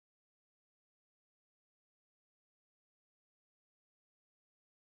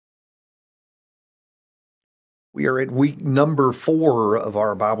We are at week number 4 of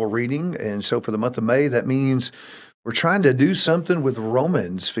our Bible reading, and so for the month of May, that means we're trying to do something with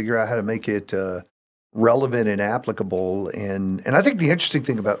Romans, figure out how to make it relevant and applicable. And I think the interesting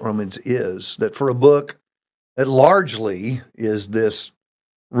thing about Romans is that for a book that largely is this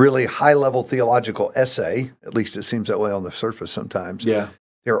really high-level theological essay, at least it seems that way on the surface sometimes, Yeah.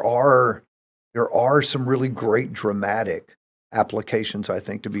 there are some really great dramatic applications, I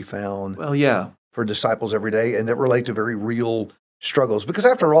think, to be found Well, yeah. for disciples every day and that relate to very real struggles. Because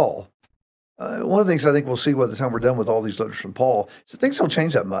after all, one of the things I think we'll see by the time we're done with all these letters from Paul is that things don't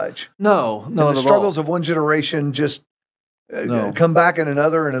change that much. No, And not the at struggles all. of one generation just No. come back in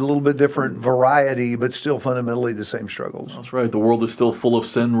another in a little bit different variety, but still fundamentally the same struggles. That's right. The world is still full of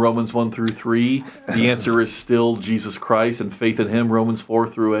sin, Romans 1 through 3. The answer is still Jesus Christ and faith in him, Romans 4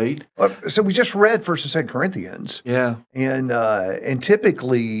 through 8. So we just read 1st and 2nd Corinthians, Yeah. and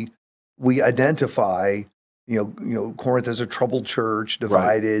typically we identify Corinth as a troubled church,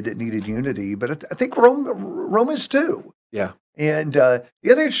 divided, that needed unity. But I think Romans too. Yeah. And the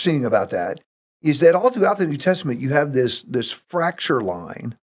other interesting thing about that is that all throughout the New Testament, you have this fracture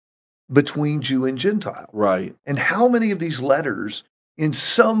line between Jew and Gentile. Right. And how many of these letters, in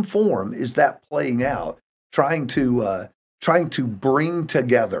some form, is that playing out, trying to bring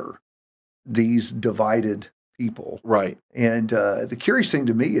together these divided people? Right. And the curious thing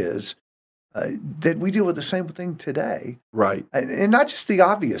to me is that we deal with the same thing today. Right. And not just the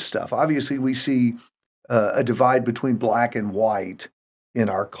obvious stuff. Obviously, we see a divide between black and white in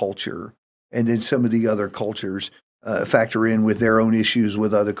our culture. And then some of the other cultures factor in with their own issues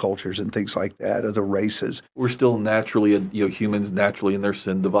with other cultures and things like that, other races. We're still naturally, humans naturally in their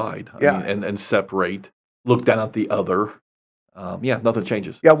sin divide. Yeah. And separate, look down at the other. Nothing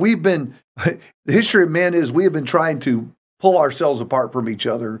changes. Yeah, the history of man is we have been trying to pull ourselves apart from each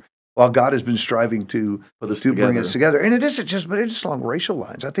other while God has been striving to bring us together. And it isn't just along racial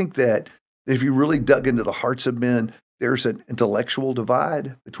lines. I think that if you really dug into the hearts of men, there's an intellectual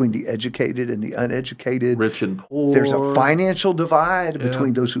divide between the educated and the uneducated. Rich and poor. There's a financial divide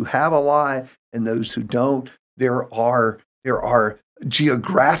between those who have a lot and those who don't. There are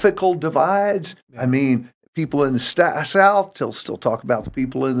geographical divides. Yeah. I mean, people in the South still talk about the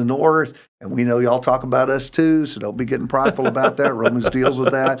people in the North, and we know y'all talk about us too, so don't be getting prideful about that. Romans deals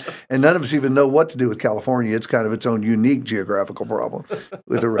with that. And none of us even know what to do with California. It's kind of its own unique geographical problem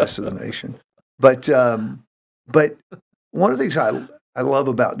with the rest of the nation. But one of the things I love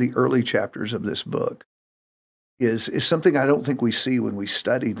about the early chapters of this book is something I don't think we see when we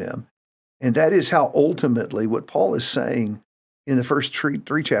study them, and that is how ultimately what Paul is saying in the first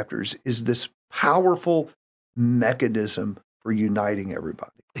three chapters is this powerful mechanism for uniting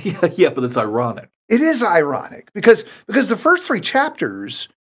everybody. Yeah, but it's ironic. It is ironic because the first 3 chapters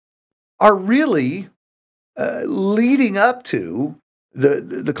are really leading up to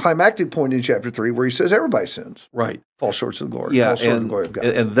the climactic point in chapter 3 where he says everybody sins. Right. Fall short of the glory. Yeah, Fall short of the glory of God.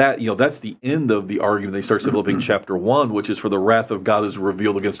 And that, that's the end of the argument. They start developing chapter 1, which is for the wrath of God is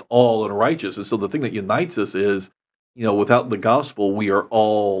revealed against all unrighteous. And so the thing that unites us is, without the gospel, we are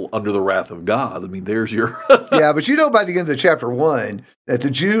all under the wrath of God. I mean, there's your... Yeah, but by the end of chapter 1, that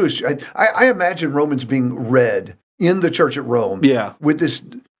the Jewish... I imagine Romans being read in the church at Rome. Yeah. With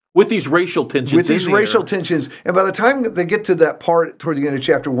these racial tensions. And by the time they get to that part toward the end of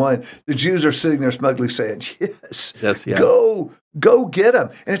chapter 1, the Jews are sitting there smugly saying, yes, go get them.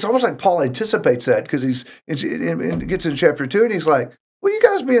 And it's almost like Paul anticipates that because it gets in chapter 2 and he's like, what are you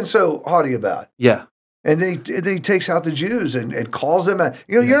guys being so haughty about? Yeah. And then he takes out the Jews and calls them out.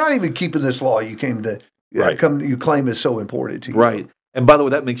 You're not even keeping this law you came to you claim is so important to you. Right. And by the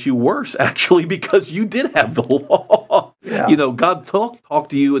way, that makes you worse, actually, because you did have the law. Yeah. God talked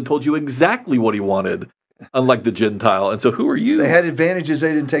to you and told you exactly what he wanted, unlike the Gentile. And so who are you? They had advantages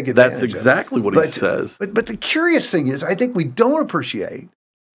they didn't take advantage That's exactly what he says. But the curious thing is, I think we don't appreciate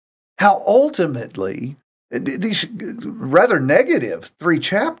how ultimately these rather negative 3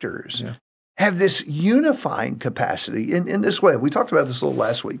 chapters have this unifying capacity in this way. We talked about this a little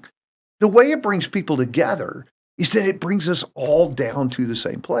last week. The way it brings people together is that it brings us all down to the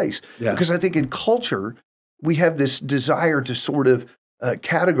same place. Yeah. Because I think in culture, we have this desire to sort of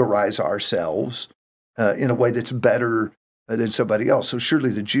categorize ourselves in a way that's better than somebody else. So surely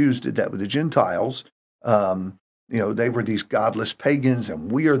the Jews did that with the Gentiles. They were these godless pagans,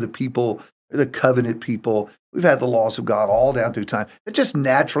 and we are the people, the covenant people. We've had the laws of God all down through time. It just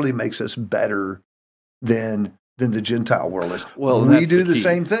naturally makes us better than the Gentile world is. Well, we do the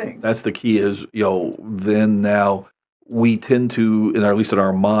same thing. That's the key is, then now we tend to, at least in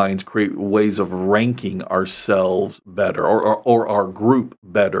our minds, create ways of ranking ourselves better or our group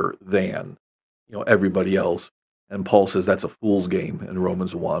better than, everybody else. And Paul says that's a fool's game in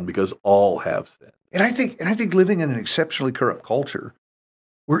Romans 1 because all have sinned. And I think living in an exceptionally corrupt culture,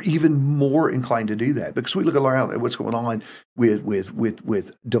 we're even more inclined to do that because we look around at what's going on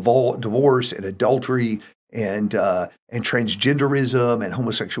with divorce and adultery and transgenderism and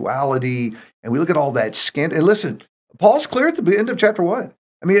homosexuality, and we look at all that scandal. And listen, Paul's clear at the end of chapter 1.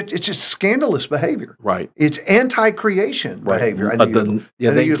 I mean, it's just scandalous behavior. Right. It's anti-creation behavior. I think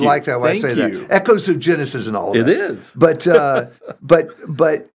you'd like that when I say that. Echoes of Genesis and all of that. It is.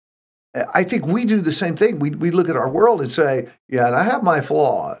 But I think we do the same thing. We look at our world and say, yeah, and I have my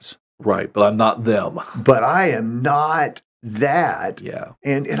flaws. Right, but I'm not them. But I am not that. Yeah.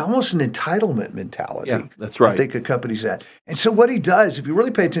 And almost an entitlement mentality. Yeah, that's right. I think accompanies that. And so what he does, if you really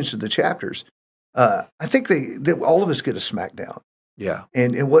pay attention to the chapters, I think that all of us get a smackdown. Yeah.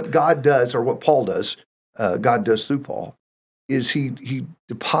 And what God does, or what Paul does, God does through Paul, is he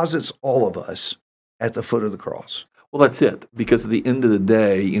deposits all of us at the foot of the cross. Well, that's it. Because at the end of the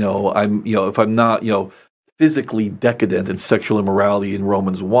day, if I'm not, physically decadent in sexual immorality in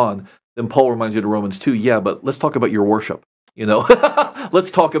Romans 1, then Paul reminds you to Romans 2, yeah, but let's talk about your worship.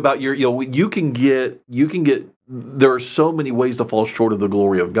 Let's talk about your, you can get, there are so many ways to fall short of the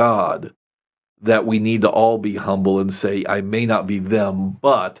glory of God that we need to all be humble and say, I may not be them,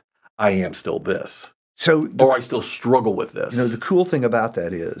 but I am still this. Or I still struggle with this. The cool thing about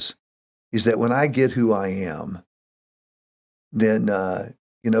that is that when I get who I am, then,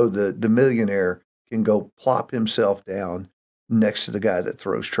 the millionaire can go plop himself down next to the guy that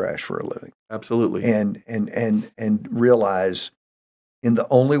throws trash for a living. Absolutely. And realize in the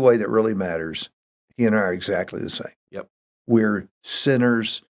only way that really matters, he and I are exactly the same. Yep. We're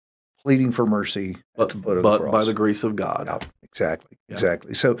sinners pleading for mercy at the foot of the cross. By the grace of God. Yeah,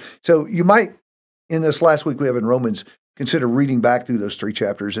 exactly. So you might, in this last week we have in Romans, consider reading back through those 3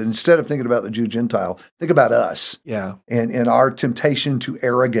 chapters, and instead of thinking about the Jew-Gentile, think about us. Yeah. And our temptation to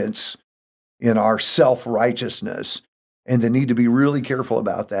arrogance in our self-righteousness, and the need to be really careful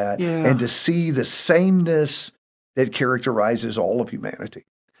about that, and to see the sameness that characterizes all of humanity.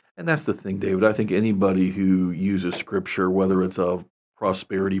 And that's the thing, David. I think anybody who uses Scripture, whether it's a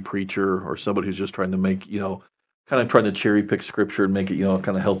prosperity preacher or somebody who's just trying to make, kind of trying to cherry pick Scripture and make it,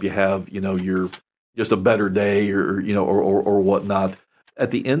 kind of help you have, your just a better day or whatnot.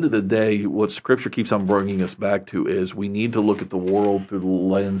 At the end of the day, what Scripture keeps on bringing us back to is we need to look at the world through the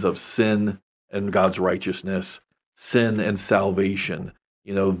lens of sin and God's righteousness, sin and salvation.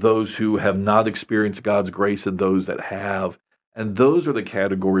 Those who have not experienced God's grace and those that have. And those are the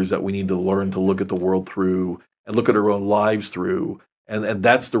categories that we need to learn to look at the world through and look at our own lives through. And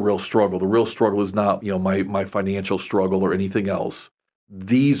that's the real struggle. The real struggle is not, my financial struggle or anything else.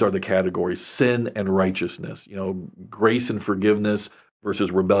 These are the categories: sin and righteousness, grace and forgiveness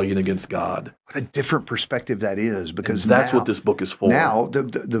versus rebellion against God. What a different perspective that is, because that's what this book is for. Now,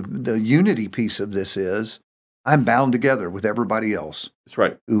 the unity piece of this is I'm bound together with everybody else. That's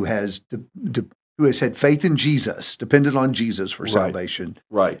right. Who has had faith in Jesus, depended on Jesus for salvation.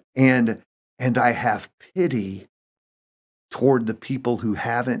 Right. And I have pity toward the people who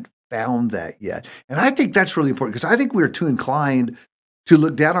haven't found that yet. And I think that's really important, because I think we're too inclined to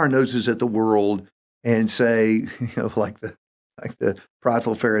look down our noses at the world and say, like the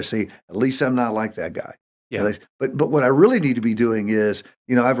prideful Pharisee, at least I'm not like that guy. Yeah. But what I really need to be doing is,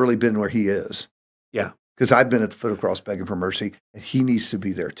 I've really been where he is. Yeah. Because I've been at the foot of the cross begging for mercy, and he needs to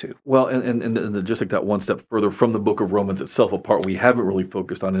be there too. Well, and just like that one step further from the book of Romans itself, a part we haven't really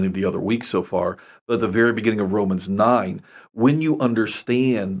focused on any of the other weeks so far, but at the very beginning of Romans 9, when you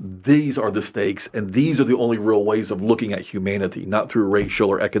understand these are the stakes and these are the only real ways of looking at humanity, not through racial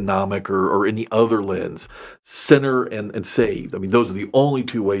or economic or any other lens, sinner and saved. I mean, those are the only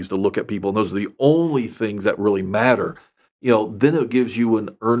 2 ways to look at people, and those are the only things that really matter. Then it gives you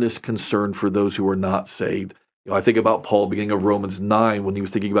an earnest concern for those who are not saved. I think about Paul beginning of Romans 9 when he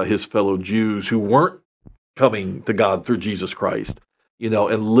was thinking about his fellow Jews who weren't coming to God through Jesus Christ.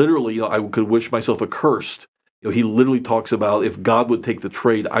 And literally, I could wish myself accursed. He literally talks about if God would take the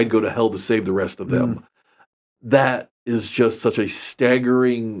trade, I'd go to hell to save the rest of them. That is just such a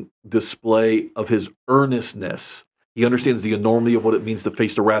staggering display of his earnestness. He understands the enormity of what it means to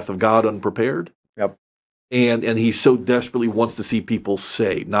face the wrath of God unprepared. Yep. And he so desperately wants to see people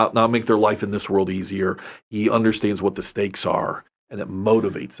saved, not make their life in this world easier. He understands what the stakes are, and it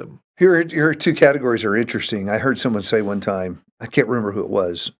motivates him. Here are 2 categories that are interesting. I heard someone say one time, I can't remember who it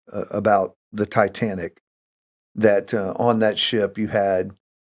was, about the Titanic, that on that ship you had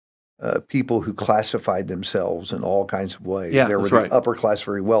people who classified themselves in all kinds of ways. Yeah, there were the upper class,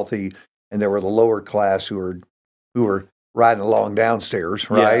 very wealthy, and there were the lower class who were riding along downstairs,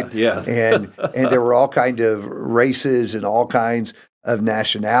 right? Yeah. And there were all kind of races and all kinds of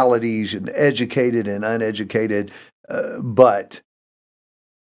nationalities and educated and uneducated. But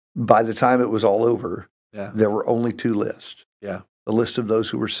by the time it was all over, Yeah. there were only two lists. Yeah. The list of those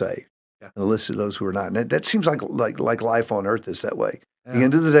who were saved, Yeah. and the list of those who were not. And that seems like life on earth is that way. At the Yeah.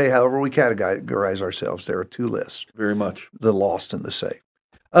 end of the day, however we categorize ourselves, there are two lists: Very much. the lost and the saved.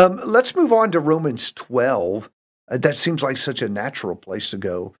 Let's move on to Romans 12. That seems like such a natural place to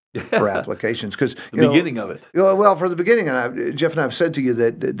go for applications because The beginning of it. Well, for the beginning, and Jeff and I have said to you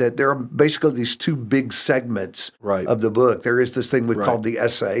that there are basically these two big segments Right. of the book. There is this thing we Right. called the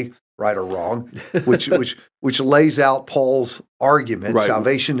essay, right or wrong, which lays out Paul's argument. Right.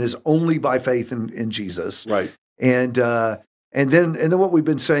 Salvation is only by faith in Jesus, Right. and then what we've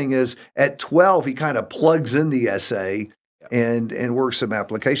been saying is at 12 he kind of plugs in the essay and works some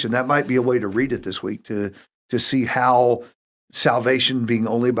application. That might be a way to read it this week to see how salvation being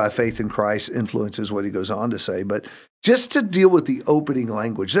only by faith in Christ influences what he goes on to say. But just to deal with the opening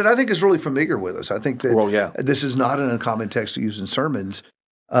language that I think is really familiar with us. I think that Well, yeah. this is not an uncommon text to use in sermons.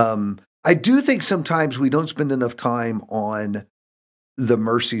 I do think sometimes we don't spend enough time on the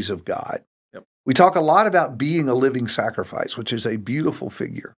mercies of God. Yep. We talk a lot about being a living sacrifice, which is a beautiful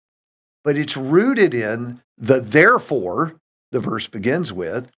figure, but it's rooted in the therefore the verse begins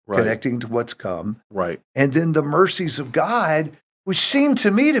with, Right. connecting to what's come, Right. and then the mercies of God, which seem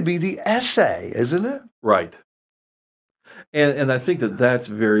to me to be the essay, isn't it? Right. And I think that's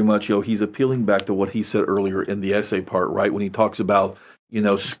very much, he's appealing back to what he said earlier in the essay part, right? When he talks about,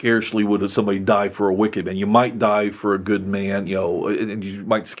 scarcely would somebody die for a wicked man. You might die for a good man, and you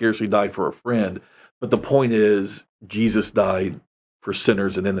might scarcely die for a friend. But the point is, Jesus died for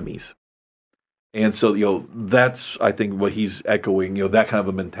sinners and enemies. And so, that's, I think, what he's echoing, that kind of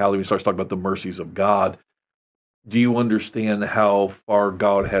a mentality when he starts talking about the mercies of God. Do you understand how far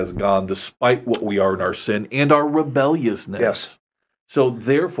God has gone despite what we are in our sin and our rebelliousness? Yes. So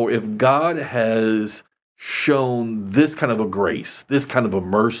therefore, if God has shown this kind of a grace, this kind of a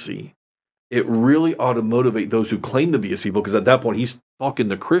mercy, it really ought to motivate those who claim to be his people, because at that point, he's talking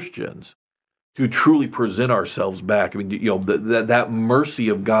to Christians, to truly present ourselves back. I mean, that mercy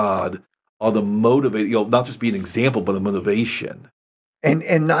of God ought to motivate, not just be an example, but a motivation.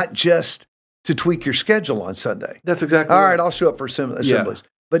 And not just to tweak your schedule on Sunday. That's exactly All right, I'll show up for assemblies. Yeah.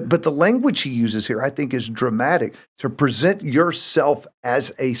 But the language he uses here, I think, is dramatic, to present yourself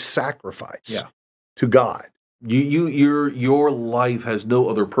as a sacrifice to God. Your life has no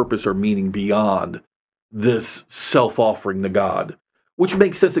other purpose or meaning beyond this self-offering to God, which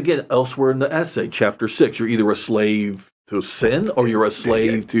makes sense again elsewhere in the essay, chapter 6. You're either a slave to sin or you're a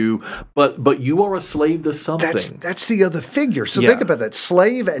slave to, but you are a slave to something. That's the other figure. So think about that: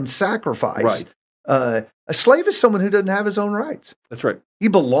 slave and sacrifice. Right. A slave is someone who doesn't have his own rights. That's right. He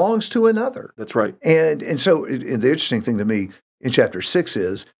belongs to another. That's right. And so the interesting thing to me in chapter 6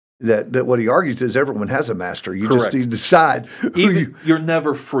 is that what he argues is everyone has a master. You Correct. just need to decide you're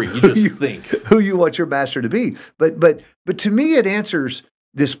never free. You just think who you want your master to be. But to me, it answers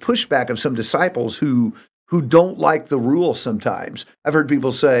this pushback of some disciples who don't like the rules sometimes. I've heard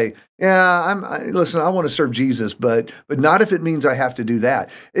people say, listen, I want to serve Jesus, but not if it means I have to do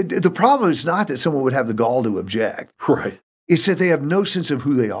that. The problem is not that someone would have the gall to object. Right. It's that they have no sense of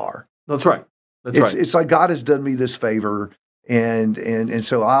who they are. That's right. That's right. It's like God has done me this favor, and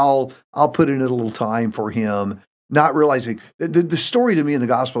so I'll put in a little time for him, not realizing the story to me in the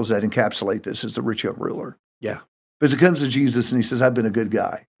Gospels that encapsulate this is the rich young ruler. Yeah. Because it comes to Jesus and he says, I've been a good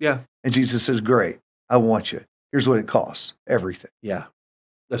guy. Yeah. And Jesus says, great, I want you. Here's what it costs, everything. Yeah.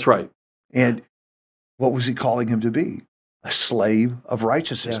 That's right. And what was he calling him to be? A slave of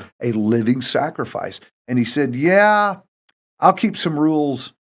righteousness, a living sacrifice. And he said, I'll keep some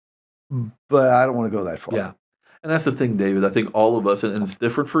rules, but I don't want to go that far. Yeah. And that's the thing, David. I think all of us, and it's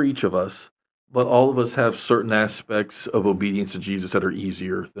different for each of us, but all of us have certain aspects of obedience to Jesus that are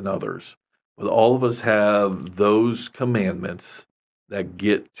easier than others. But all of us have those commandments that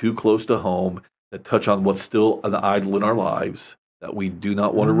get too close to home, that touch on what's still an idol in our lives that we do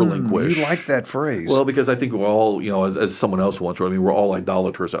not want to relinquish. You like that phrase. Well, because I think we're all, as someone else once wrote, we're all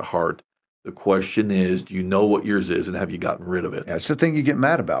idolaters at heart. The question is, do you know what yours is, and have you gotten rid of it? That's the thing you get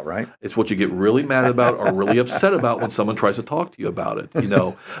mad about, right? It's what you get really mad about or really upset about when someone tries to talk to you about it,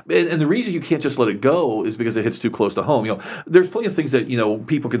 And the reason you can't just let it go is because it hits too close to home. There's plenty of things that,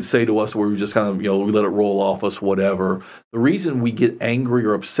 people can say to us where we just kind of, we let it roll off us, whatever. The reason we get angry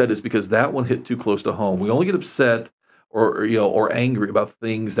or upset is because that one hit too close to home. We only get upset or angry about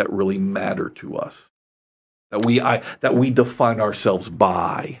things that really matter to us, that we define ourselves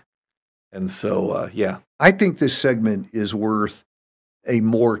by. And so, yeah. I think this segment is worth a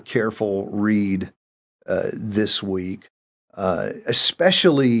more careful read this week,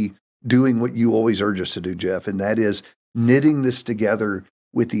 especially doing what you always urge us to do, Jeff, and that is knitting this together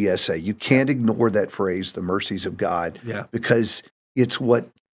with the essay. You can't ignore that phrase, the mercies of God, Yeah. because it's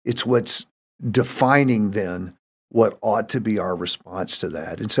what's defining then what ought to be our response to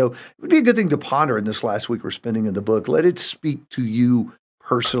that. And so it would be a good thing to ponder in this last week we're spending in the book. Let it speak to you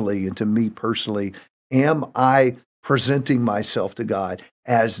personally and to me personally. Am I presenting myself to God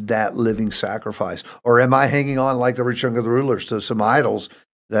as that living sacrifice? Or am I hanging on like the rich young rulers to some idols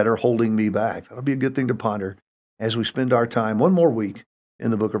that are holding me back? That'll be a good thing to ponder as we spend our time one more week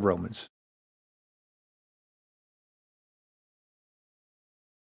in the book of Romans.